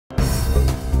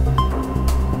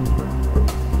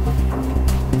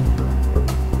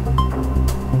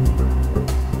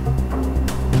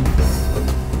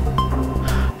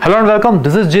Hello and welcome,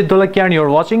 this is Jit Dolakia and you are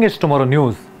watching It's Tomorrow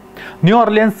News. New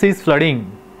Orleans sees flooding.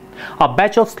 A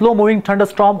batch of slow-moving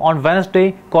thunderstorm on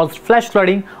Wednesday caused flash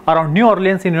flooding around New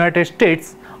Orleans in the United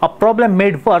States, a problem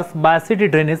made worse by a city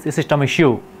drainage system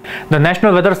issue. The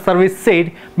National Weather Service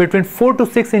said between 4 to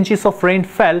 6 inches of rain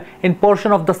fell in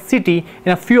portion of the city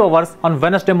in a few hours on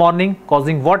Wednesday morning,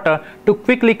 causing water to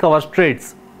quickly cover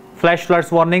streets. Flash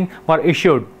floods warnings were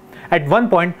issued. At one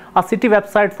point, a city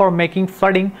website for making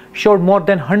flooding showed more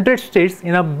than 100 streets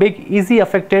in a Big Easy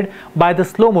affected by the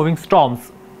slow-moving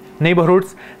storms.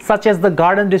 Neighborhoods such as the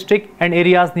Garden District and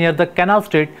areas near the Canal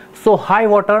Street saw high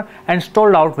water and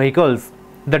stalled out vehicles.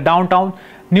 The downtown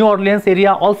New Orleans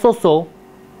area also saw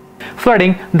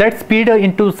flooding that speeded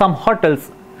into some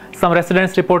hotels. Some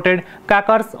residents reported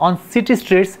crackers on city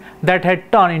streets that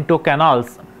had turned into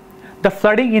canals. The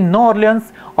flooding in New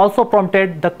Orleans also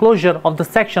prompted the closure of the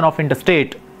section of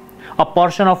interstate. A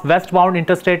portion of westbound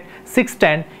Interstate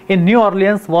 610 in New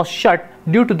Orleans was shut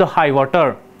due to the high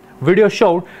water. Video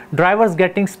showed drivers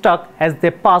getting stuck as they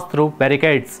passed through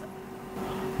barricades.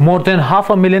 More than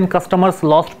 500,000 customers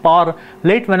lost power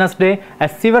late Wednesday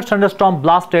as severe thunderstorm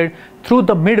blasted through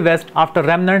the Midwest after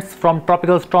remnants from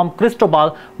Tropical Storm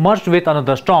Cristobal merged with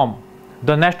another storm.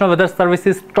 The National Weather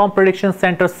Service's Storm Prediction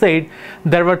Center said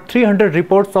there were 300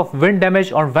 reports of wind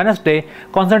damage on Wednesday,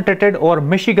 concentrated over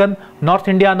Michigan, North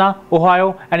Indiana,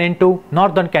 Ohio, and into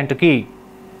northern Kentucky.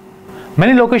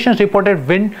 Many locations reported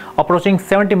wind approaching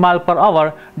 70 miles per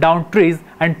hour, down trees,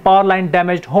 and power line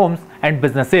damaged homes and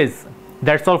businesses.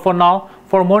 That's all for now.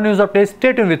 For more news updates,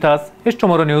 stay tuned with us. It's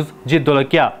Tomorrow News, Jit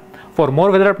Dolakia. For more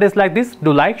weather updates like this,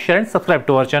 do like, share, and subscribe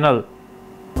to our channel.